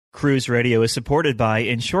Cruise Radio is supported by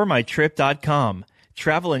InsureMyTrip.com.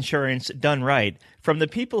 Travel insurance done right from the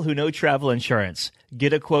people who know travel insurance.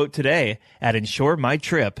 Get a quote today at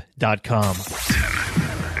InsureMyTrip.com.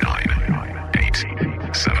 10, 9, 8,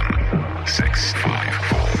 7, 6, 5,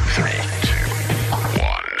 4, 3, 2,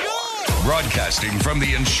 1. Broadcasting from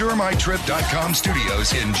the InsureMyTrip.com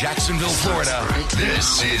studios in Jacksonville, Florida,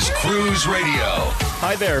 this is Cruise Radio.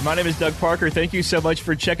 Hi there, my name is Doug Parker. Thank you so much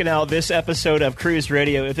for checking out this episode of Cruise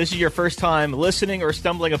Radio. If this is your first time listening or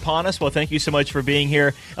stumbling upon us, well, thank you so much for being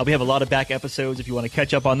here. We have a lot of back episodes if you want to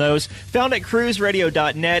catch up on those. Found at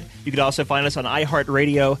cruiseradio.net. You can also find us on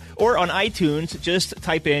iHeartRadio or on iTunes. Just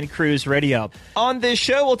type in Cruise Radio. On this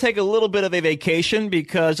show, we'll take a little bit of a vacation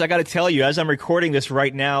because I got to tell you, as I'm recording this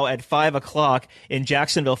right now at 5 o'clock in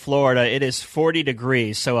Jacksonville, Florida, it is 40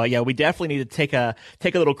 degrees. So, we definitely need to take a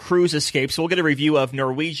little cruise escape. So we'll get a review of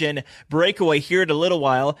Norwegian Breakaway here in a little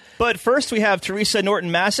while. But first, we have Teresa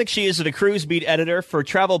Norton-Masick. She is the cruise beat editor for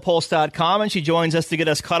TravelPulse.com, and she joins us to get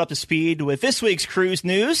us caught up to speed with this week's cruise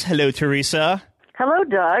news. Hello, Teresa. Hello,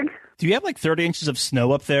 Doug. Do you have like 30 inches of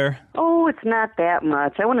snow up there? Oh, it's not that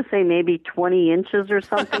much. I want to say maybe 20 inches or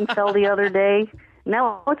something fell the other day.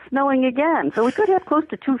 Now it's snowing again, so we could have close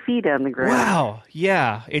to 2 feet on the ground. Wow,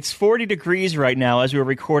 yeah. It's 40 degrees right now as we're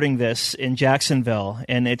recording this in Jacksonville,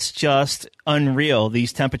 and it's just unreal,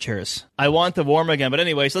 these temperatures. I want the warm again, but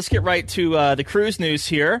anyways, let's get right to the cruise news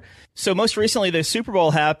here. So most recently, the Super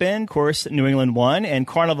Bowl happened. Of course, New England won, and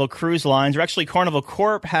Carnival Cruise Lines, or actually Carnival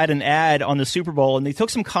Corp, had an ad on the Super Bowl, and they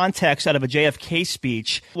took some context out of a JFK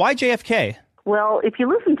speech. Why JFK? Well, if you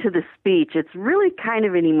listen to the speech, it's really kind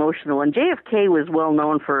of an emotional. And JFK was well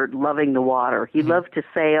known for loving the water. He loved to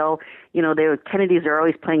sail. You know, Kennedys are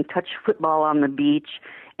always playing touch football on the beach.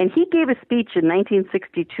 And he gave a speech in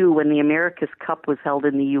 1962 when the America's Cup was held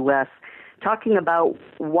in the U.S., talking about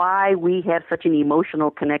why we have such an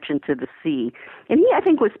emotional connection to the sea. And he, I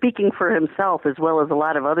think, was speaking for himself as well as a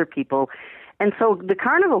lot of other people. And so the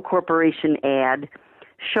Carnival Corporation ad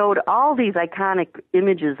showed all these iconic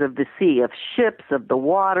images of the sea, of ships, of the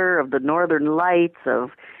water, of the northern lights,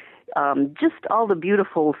 of just all the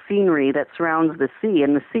beautiful scenery that surrounds the sea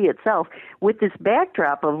and the sea itself, with this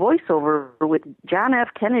backdrop of voiceover with John F.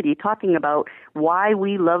 Kennedy talking about why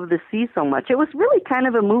we love the sea so much. It was really kind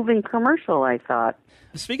of a moving commercial, I thought.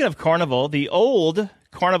 Speaking of Carnival, the old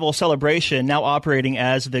Carnival Celebration, now operating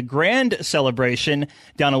as the Grand Celebration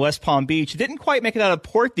down in West Palm Beach, didn't quite make it out of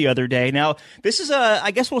port the other day. Now, this is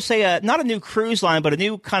I guess we'll say not a new cruise line, but a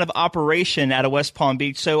new kind of operation out of West Palm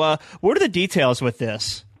Beach. So what are the details with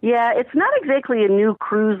this? Yeah, it's not exactly a new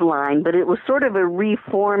cruise line, but it was sort of a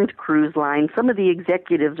reformed cruise line. Some of the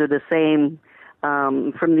executives are the same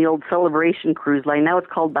from the old Celebration cruise line. Now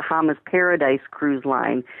it's called Bahamas Paradise Cruise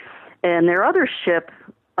Line. And their other ship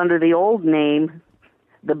under the old name,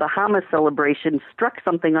 the Bahamas Celebration, struck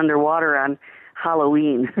something underwater on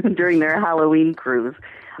Halloween during their Halloween cruise.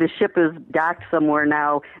 The ship is docked somewhere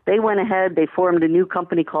now. They went ahead, they formed a new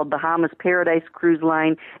company called Bahamas Paradise Cruise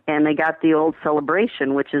Line, and they got the old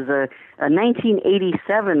Celebration, which is a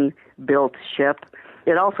 1987-built ship.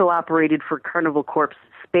 It also operated for Carnival Corp's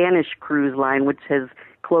Spanish cruise line, which has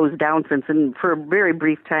closed down since, and for a very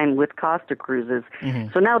brief time with Costa Cruises.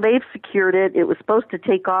 So now they've secured it. It was supposed to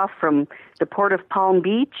take off from the port of Palm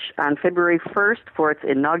Beach on February 1st for its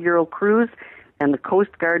inaugural cruise, and the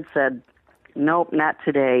Coast Guard said, nope, not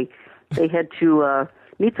today. They had to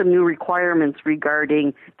meet some new requirements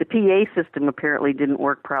regarding the PA system apparently didn't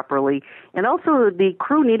work properly, and also the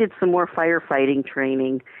crew needed some more firefighting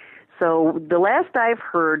training. So the last I've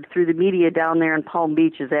heard through the media down there in Palm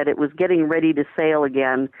Beach is that it was getting ready to sail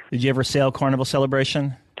again. Did you ever sail Carnival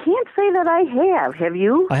Celebration? Can't say that I have. Have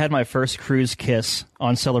you? I had my first cruise kiss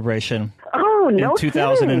on Celebration. Oh, no in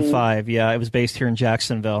 2005. kidding. Yeah, it was based here in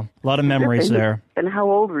Jacksonville. A lot of memories there. And how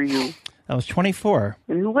old were you? I was 24.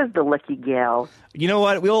 And who was the lucky gal? You know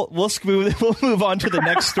what? We'll move on to the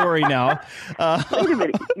next story now. Wait a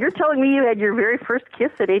minute. You're telling me you had your very first kiss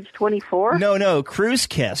at age 24? No, cruise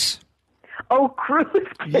kiss. Oh, cruise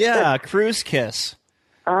kiss. Yeah, cruise kiss.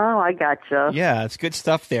 Oh, I gotcha. Yeah, it's good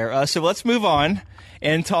stuff there. So let's move on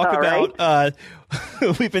and talk All about right.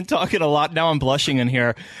 we've been talking a lot. Now I'm blushing in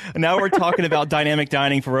here. Now we're talking about dynamic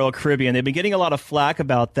dining for Royal Caribbean. They've been getting a lot of flack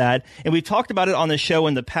about that, and we've talked about it on the show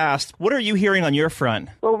in the past. What are you hearing on your front?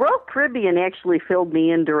 Well, Royal Caribbean actually filled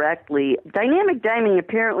me in directly. Dynamic dining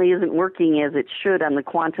apparently isn't working as it should on the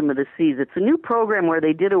Quantum of the Seas. It's a new program where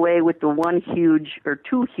they did away with the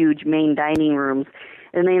two huge main dining rooms,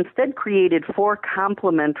 and they instead created 4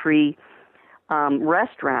 complementary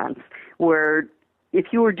restaurants where if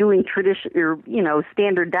you were doing tradition or,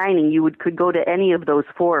 standard dining, you could go to any of those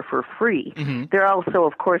 4 for free. Mm-hmm. There also,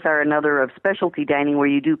 of course, are another of specialty dining where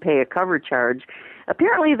you do pay a cover charge.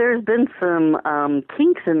 Apparently, there's been some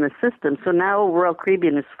kinks in the system, so now Royal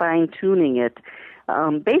Caribbean is fine-tuning it.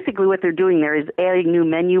 Basically, what they're doing there is adding new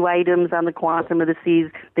menu items on the Quantum of the Seas.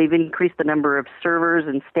 They've increased the number of servers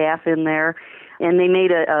and staff in there. And they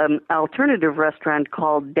made an alternative restaurant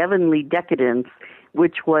called Devonly Decadence,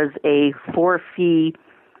 which was a 4-fee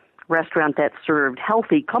restaurant that served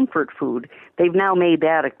healthy comfort food. They've now made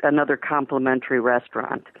that another complimentary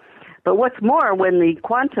restaurant. But what's more, when the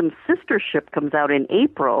Quantum sister ship comes out in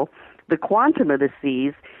April, the Quantum of the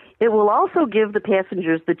Seas, it will also give the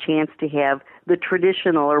passengers the chance to have the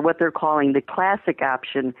traditional, or what they're calling the classic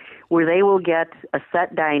option, where they will get a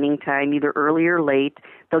set dining time, either early or late.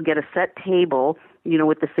 They'll get a set table,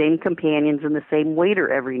 with the same companions and the same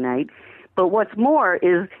waiter every night. But what's more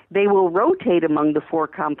is they will rotate among the 4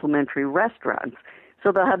 complimentary restaurants.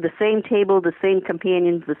 So they'll have the same table, the same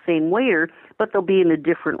companions, the same waiter, but they'll be in a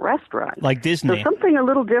different restaurant. Like Disney. So something a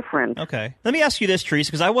little different. Okay. Let me ask you this, Therese,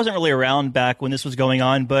 because I wasn't really around back when this was going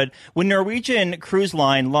on, but when Norwegian Cruise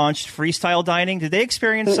Line launched freestyle dining, did they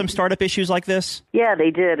experience some startup issues like this? Yeah, they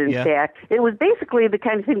did, in fact. It was basically the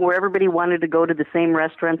kind of thing where everybody wanted to go to the same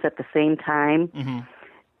restaurants at the same time. Mm-hmm.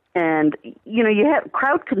 And, you have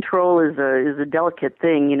crowd control is a delicate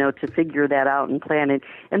thing, to figure that out and plan it.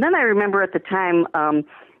 And then I remember at the time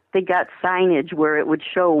they got signage where it would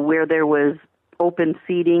show where there was open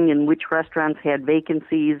seating and which restaurants had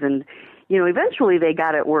vacancies. And, eventually they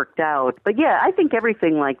got it worked out. But, yeah, I think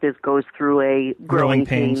everything like this goes through a growing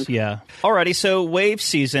pains. Yeah. Alrighty, so wave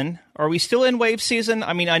season. Are we still in wave season?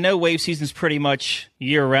 I mean, I know wave season's pretty much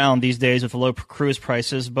year-round these days with the low cruise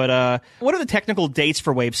prices, but what are the technical dates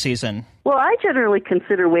for wave season? Well, I generally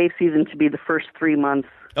consider wave season to be the first 3 months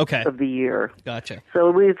of the year. Gotcha.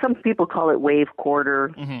 So some people call it wave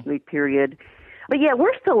quarter, the period. But yeah,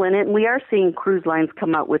 we're still in it, and we are seeing cruise lines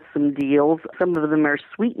come out with some deals. Some of them are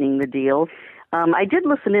sweetening the deal. I did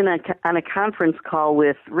listen in on a conference call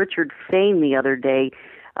with Richard Fain the other day.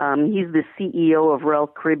 He's the CEO of Royal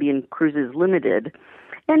Caribbean Cruises Limited.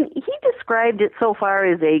 And he described it so far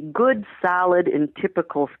as a good, solid, and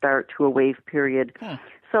typical start to a wave period.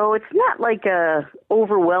 So it's not like a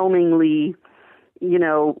overwhelmingly,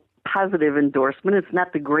 positive endorsement. It's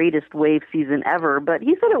not the greatest wave season ever, but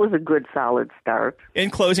he said it was a good, solid start.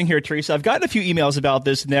 In closing here, Teresa, I've gotten a few emails about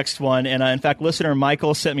this next one, and in fact, listener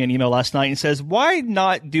Michael sent me an email last night and says, why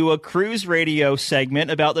not do a cruise radio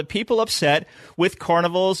segment about the people upset with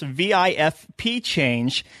Carnival's VIFP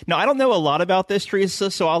change? Now, I don't know a lot about this,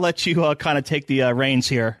 Teresa, so I'll let you kind of take the reins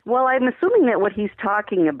here. Well, I'm assuming that what he's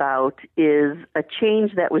talking about is a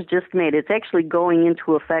change that was just made. It's actually going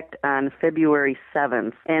into effect on February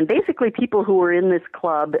 7th. And basically, people who are in this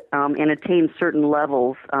club and attain certain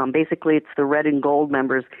levels, basically it's the red and gold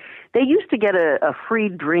members, they used to get a free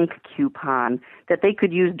drink coupon that they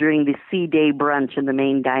could use during the Sea Day brunch in the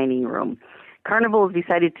main dining room. Carnival has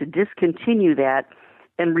decided to discontinue that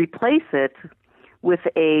and replace it with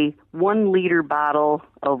a 1-liter bottle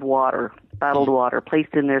of water, bottled water,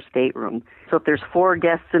 placed in their stateroom. So if there's 4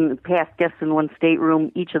 past guests in one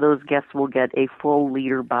stateroom, each of those guests will get a full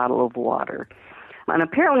liter bottle of water. And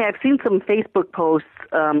apparently I've seen some Facebook posts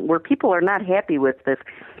where people are not happy with this.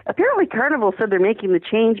 Apparently Carnival said they're making the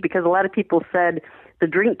change because a lot of people said the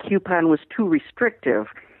drink coupon was too restrictive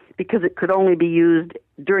because it could only be used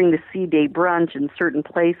during the Sea Day brunch in certain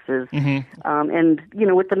places. And,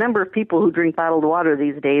 with the number of people who drink bottled water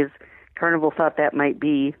these days, Carnival thought that might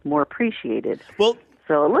be more appreciated. Well,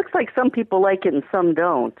 so it looks like some people like it and some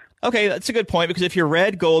don't. Okay, that's a good point, because if you're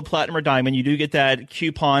red, gold, platinum, or diamond, you do get that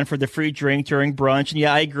coupon for the free drink during brunch. And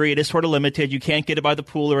yeah, I agree, it is sort of limited. You can't get it by the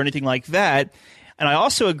pool or anything like that. And I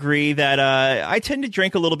also agree that I tend to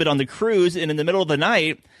drink a little bit on the cruise, and in the middle of the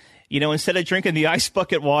night, instead of drinking the ice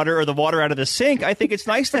bucket water or the water out of the sink, I think it's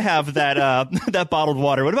nice to have that that bottled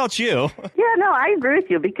water. What about you? Yeah, no, I agree with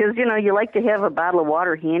you because, you like to have a bottle of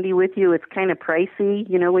water handy with you. It's kind of pricey,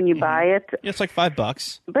 when you buy it. It's like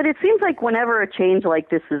 $5. But it seems like whenever a change like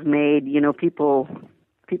this is made, people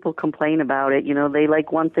complain about it. They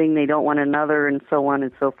like one thing, they don't want another, and so on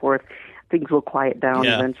and so forth. Things will quiet down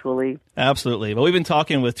eventually. Absolutely. Well, we've been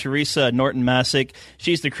talking with Teresa Norton-Masick.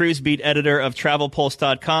 She's the cruise beat editor of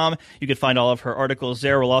TravelPulse.com. You can find all of her articles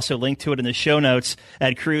there. We'll also link to it in the show notes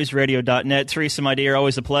at cruiseradio.net. Teresa, my dear,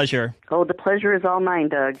 always a pleasure. Oh, the pleasure is all mine,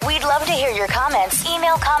 Doug. We'd love to hear your comments.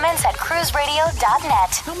 Email comments at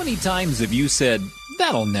cruiseradio.net. How many times have you said,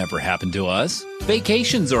 that'll never happen to us?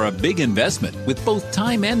 Vacations are a big investment with both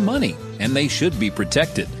time and money, and they should be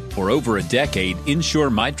protected. For over a decade,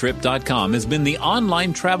 InsureMyTrip.com has been the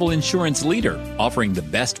online travel insurance leader, offering the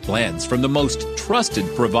best plans from the most trusted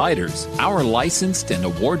providers. Our licensed and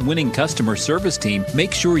award-winning customer service team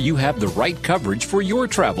makes sure you have the right coverage for your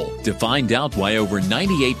travel. To find out why over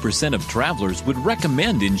 98% of travelers would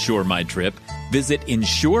recommend Insure My Trip, visit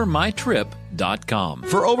InsureMyTrip.com.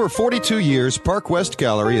 For over 42 years, Park West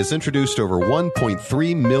Gallery has introduced over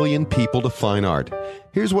 1.3 million people to fine art.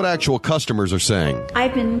 Here's what actual customers are saying.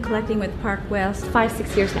 I've been collecting with Park West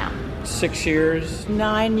 5-6 years now. 6 years.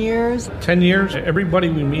 9 years. 10 years. Everybody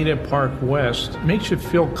we meet at Park West makes you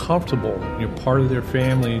feel comfortable. You're part of their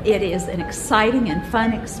family. It is an exciting and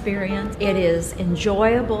fun experience. It is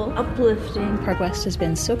enjoyable, uplifting. Park West has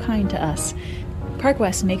been so kind to us. Park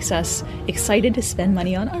West makes us excited to spend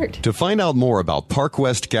money on art. To find out more about Park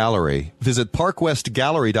West Gallery, visit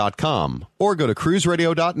parkwestgallery.com or go to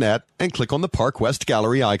cruiseradio.net and click on the Park West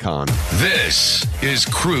Gallery icon. This is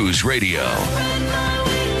Cruise Radio.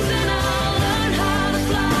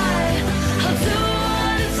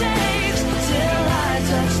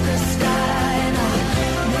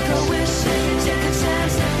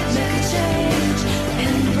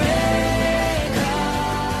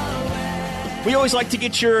 We always like to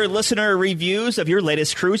get your listener reviews of your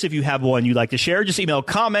latest cruise. If you have one you'd like to share, just email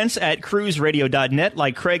comments at cruiseradio.net,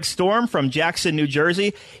 like Craig Storm from Jackson, New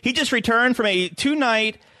Jersey. He just returned from a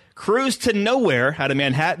 2-night cruise to nowhere out of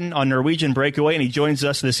Manhattan on Norwegian Breakaway, and he joins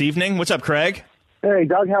us this evening. What's up, Craig? Hey,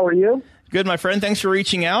 Doug, how are you? Good, my friend. Thanks for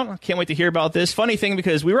reaching out. Can't wait to hear about this. Funny thing,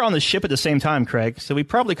 because we were on the ship at the same time, Craig, so we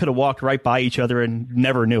probably could have walked right by each other and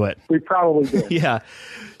never knew it. We probably did. Yeah.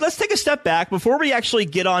 Let's take a step back. Before we actually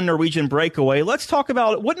get on Norwegian Breakaway, let's talk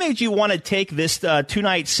about what made you want to take this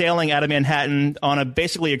 2-night sailing out of Manhattan on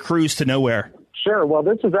basically a cruise to nowhere. Sure. Well,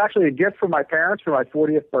 this was actually a gift from my parents for my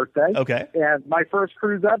 40th birthday. Okay. And my first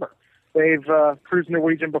cruise ever. They've cruised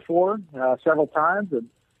Norwegian before several times and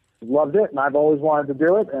loved it, and I've always wanted to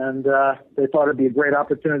do it, and they thought it'd be a great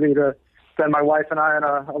opportunity to send my wife and I on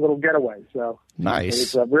a little getaway. So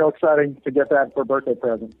nice. It's real exciting to get that for a birthday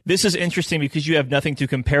present. This is interesting because you have nothing to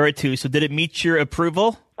compare it to. So did it meet your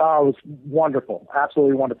approval? Oh, it was wonderful.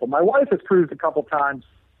 Absolutely wonderful. My wife has cruised a couple times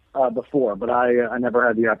before, but I never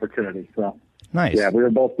had the opportunity. So nice. Yeah, we were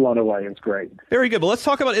both blown away. It was great. Very good. But let's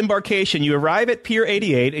talk about embarkation. You arrive at Pier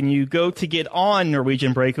 88 and you go to get on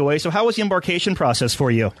Norwegian Breakaway. So how was the embarkation process for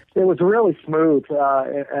you? It was really smooth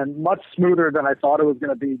and much smoother than I thought it was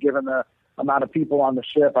going to be given the amount of people on the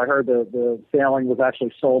ship. I heard the sailing was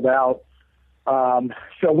actually sold out.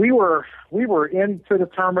 So we were into the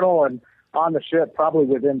terminal and on the ship probably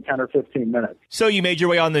within 10 or 15 minutes. So you made your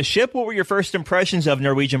way on the ship. What were your first impressions of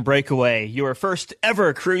Norwegian Breakaway, your first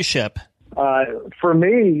ever cruise ship? For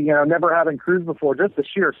me, never having cruised before, just the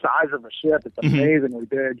sheer size of the ship, it's amazingly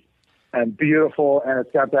big and beautiful, and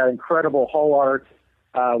it's got that incredible hull art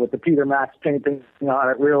with the Peter Max painting on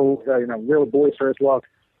it, real boisterous look.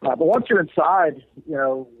 But once you're inside,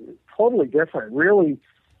 totally different, really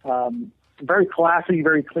very classy,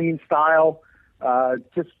 very clean style,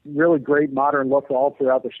 just really great modern look all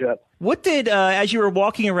throughout the ship. What did, as you were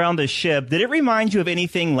walking around the ship, did it remind you of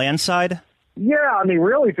anything landside? Yeah, I mean,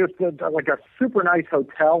 really just like a super nice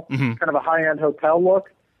hotel, kind of a high-end hotel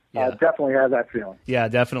look. Yeah. Definitely has that feeling. Yeah,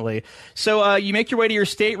 definitely. So you make your way to your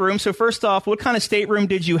stateroom. So first off, what kind of stateroom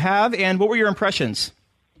did you have, and what were your impressions?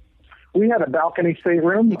 We had a balcony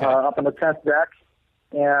stateroom up on the 10th deck,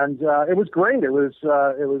 and it was great. It was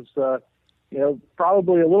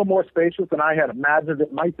probably a little more spacious than I had imagined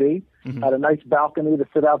it might be. Had a nice balcony to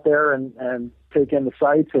sit out there and take in the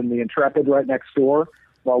sights, and the Intrepid right next door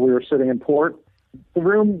while we were sitting in port. The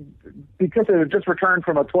room, because it had just returned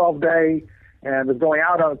from a 12-day and was going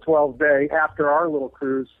out on a 12-day after our little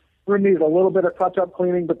cruise, the room needed a little bit of touch-up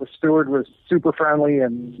cleaning, but the steward was super friendly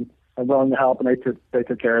and willing to help, and they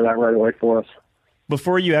took care of that right away for us.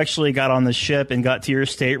 Before you actually got on the ship and got to your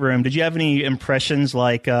stateroom, did you have any impressions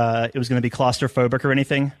like it was going to be claustrophobic or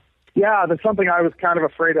anything? Yeah, that's something I was kind of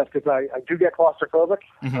afraid of because I do get claustrophobic.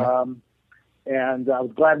 And I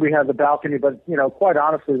was glad we had the balcony, but, quite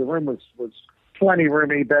honestly, the room was plenty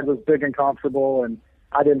roomy. Bed was big and comfortable, and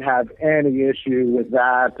I didn't have any issue with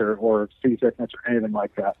that or seasickness or anything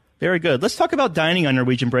like that. Very good. Let's talk about dining on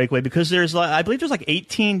Norwegian Breakaway because I believe there's like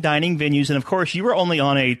 18 dining venues, and of course you were only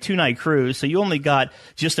on a 2-night cruise, so you only got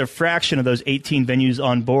just a fraction of those 18 venues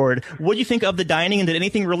on board. What do you think of the dining, and did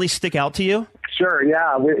anything really stick out to you? Sure,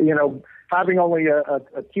 yeah. Having only a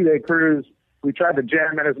 2-day cruise, we tried to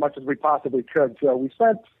jam in as much as we possibly could. So we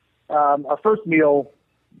spent our first meal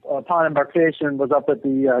upon embarkation was up at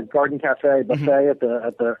the Garden Cafe buffet at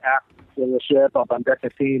the aft of the ship up on deck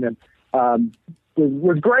 15, and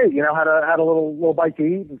was great. You know, had a little bite to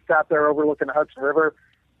eat and sat there overlooking the Hudson River.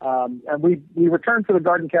 And we returned to the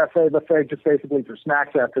Garden Cafe buffet just basically for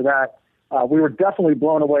snacks after that. We were definitely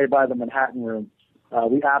blown away by the Manhattan Room.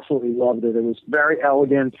 We absolutely loved it. It was very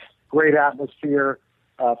elegant, great atmosphere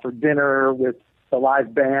for dinner with the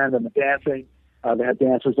live band and the dancing. They had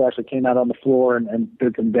dancers that actually came out on the floor and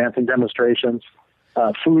did some dancing demonstrations.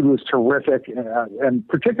 Food was terrific, and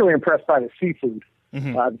particularly impressed by the seafood.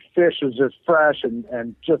 Mm-hmm. The fish was just fresh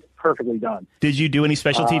and just perfectly done. Did you do any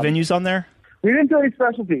specialty venues on there? We didn't do any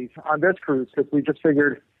specialties on this cruise because we just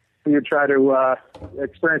figured we would try to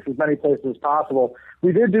experience as many places as possible.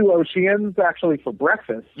 We did do Oceans actually for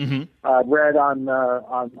breakfast. Mm-hmm. Read on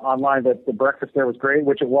online that the breakfast there was great,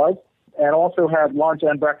 which it was, and also had lunch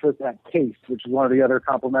and breakfast at Taste, which is one of the other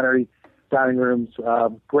complimentary dining rooms.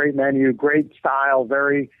 Great menu, great style,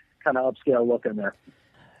 very kind of upscale look in there.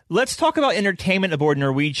 Let's talk about entertainment aboard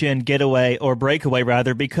Norwegian Getaway, or Breakaway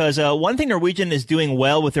rather, because one thing Norwegian is doing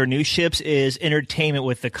well with their new ships is entertainment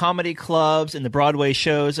with the comedy clubs and the Broadway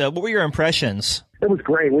shows. What were your impressions? It was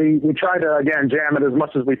great. We tried to, again, jam it as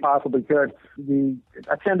much as we possibly could. We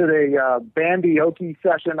attended a bandioke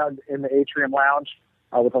session in the Atrium Lounge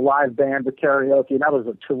with a live band with karaoke, and that was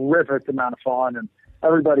a terrific amount of fun, and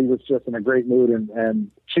everybody was just in a great mood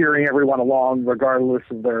and cheering everyone along regardless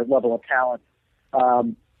of their level of talent.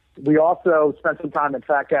 We also spent some time at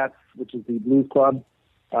Fat Cats, which is the blues club,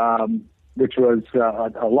 which was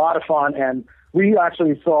a lot of fun. And we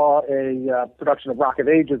actually saw a production of Rock of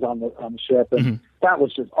Ages on the ship, and that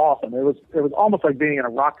was just awesome. It was almost like being in a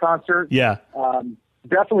rock concert. Yeah.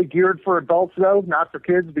 Definitely geared for adults, though, not for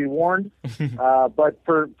kids, be warned. But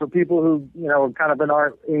for people who, you know, kind of in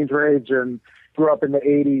our age range and grew up in the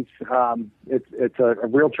 80s, it's a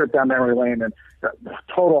real trip down memory lane, and a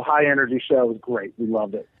total high-energy show. It was great. We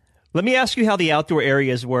loved it. Let me ask you how the outdoor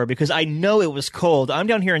areas were, because I know it was cold. I'm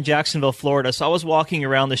down here in Jacksonville, Florida, so I was walking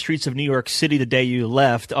around the streets of New York City the day you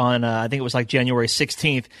left on, I think it was like January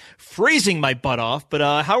 16th, freezing my butt off.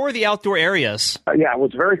 But how were the outdoor areas? Yeah, it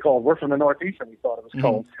was very cold. We're from the Northeast, and we thought it was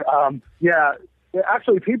cold. Yeah,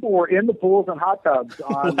 actually, people were in the pools and hot tubs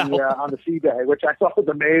on the sea day, which I thought was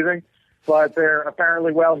amazing. But they're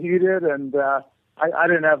apparently well heated, and I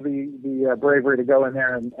didn't have the bravery to go in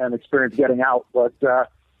there and experience getting out, but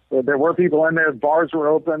there were people in there. Bars were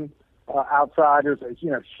open outside. There's a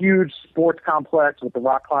huge sports complex with the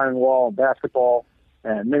rock climbing wall and basketball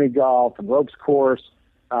and mini golf and ropes course.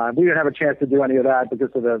 We didn't have a chance to do any of that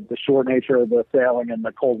because of the short nature of the sailing and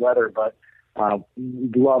the cold weather, but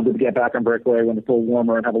we'd love to get back on Breakaway when it's a little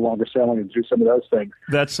warmer and have a longer sailing and do some of those things.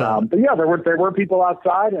 That's but yeah, there were people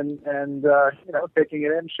outside and taking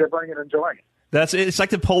it in, shivering and enjoying it. It's like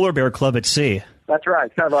the Polar Bear Club at sea. That's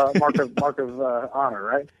right. Kind of a mark of honor,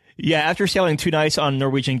 right? Yeah, after sailing 2 nights on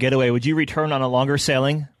Norwegian Getaway, would you return on a longer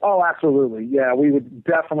sailing? Oh, absolutely. Yeah, we would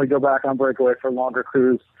definitely go back on Breakaway for a longer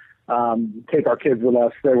cruise. Take our kids with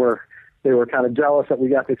us. They were kind of jealous that we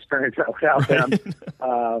got to experience that without them.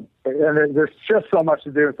 And there's just so much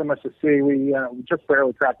to do and so much to see. We just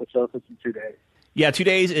barely cracked the surface in 2 days. Yeah, 2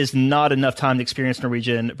 days is not enough time to experience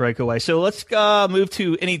Norwegian Breakaway. So let's move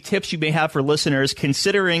to any tips you may have for listeners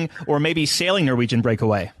considering or maybe sailing Norwegian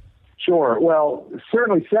Breakaway. Sure. Well,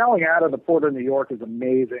 certainly sailing out of the port of New York is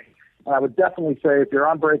amazing. I would definitely say if you're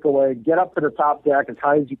on Breakaway, get up to the top deck as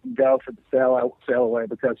high as you can go for the sail away,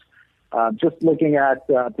 because just looking at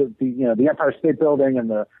the Empire State Building and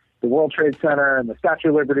the World Trade Center and the Statue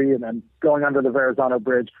of Liberty and then going under the Verrazano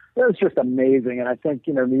Bridge, it was just amazing. And I think,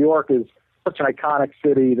 New York is such an iconic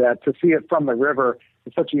city that to see it from the river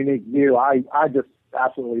is such a unique view. I just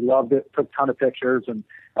absolutely loved it, took a ton of pictures, and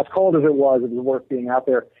as cold as it was worth being out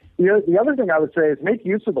there. The other thing I would say is make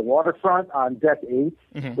use of the waterfront on Deck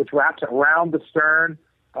 8, which wraps around the stern.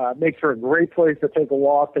 Makes for a great place to take a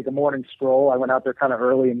walk, take a morning stroll. I went out there kind of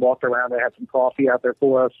early and walked around. They had some coffee out there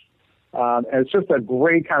for us. And it's just a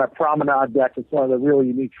great kind of promenade deck. It's one of the really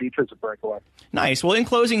unique features of Breakaway. Nice. Well, in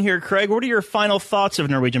closing here, Craig, what are your final thoughts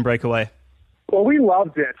of Norwegian Breakaway? Well, we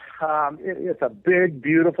loved it. It's a big,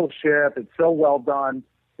 beautiful ship. It's so well done.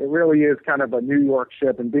 It really is kind of a New York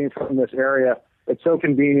ship, and being from this area, it's so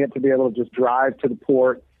convenient to be able to just drive to the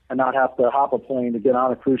port and not have to hop a plane to get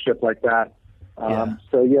on a cruise ship like that.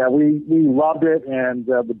 So, yeah, we loved it and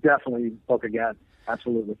would definitely book again.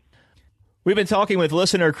 Absolutely. We've been talking with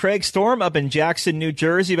listener Craig Storm up in Jackson, New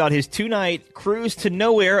Jersey about his 2-night cruise to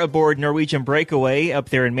nowhere aboard Norwegian Breakaway up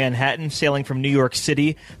there in Manhattan, sailing from New York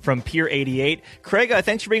City from Pier 88. Craig,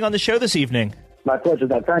 thanks for being on the show this evening. My pleasure,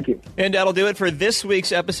 Doug. Thank you. And that'll do it for this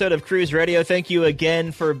week's episode of Cruise Radio. Thank you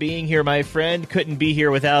again for being here, my friend. Couldn't be here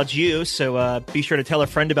without you, so be sure to tell a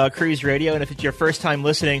friend about Cruise Radio. And if it's your first time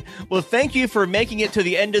listening, well, thank you for making it to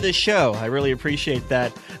the end of the show. I really appreciate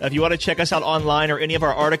that. If you want to check us out online or any of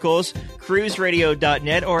our articles,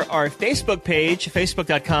 cruiseradio.net or our Facebook page,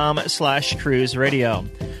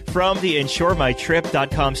 facebook.com/cruiseradio. From the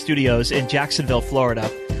InsureMyTrip.com studios in Jacksonville, Florida,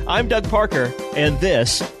 I'm Doug Parker, and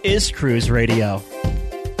this is Cruise Radio.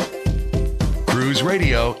 Cruise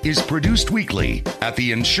Radio is produced weekly at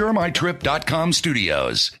the InsureMyTrip.com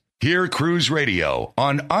studios. Hear Cruise Radio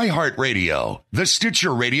on iHeartRadio, the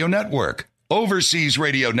Stitcher Radio Network, Overseas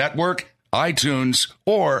Radio Network, iTunes,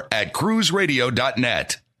 or at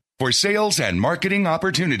cruiseradio.net. For sales and marketing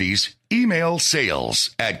opportunities, email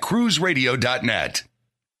sales@cruiseradio.net.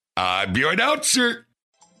 I'm your announcer.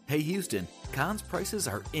 Hey, Houston, Conn's prices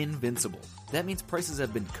are invincible. That means prices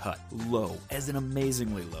have been cut low, as in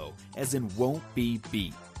amazingly low, as in won't be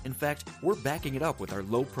beat. In fact, we're backing it up with our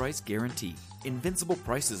low price guarantee. Invincible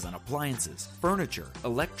prices on appliances, furniture,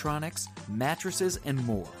 electronics, mattresses, and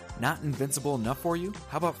more. Not invincible enough for you?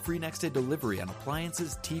 How about free next day delivery on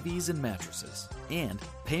appliances, TVs, and mattresses? And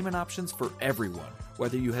payment options for everyone,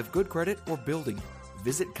 whether you have good credit or building it.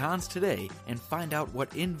 Visit Conn's today and find out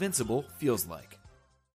what invincible feels like.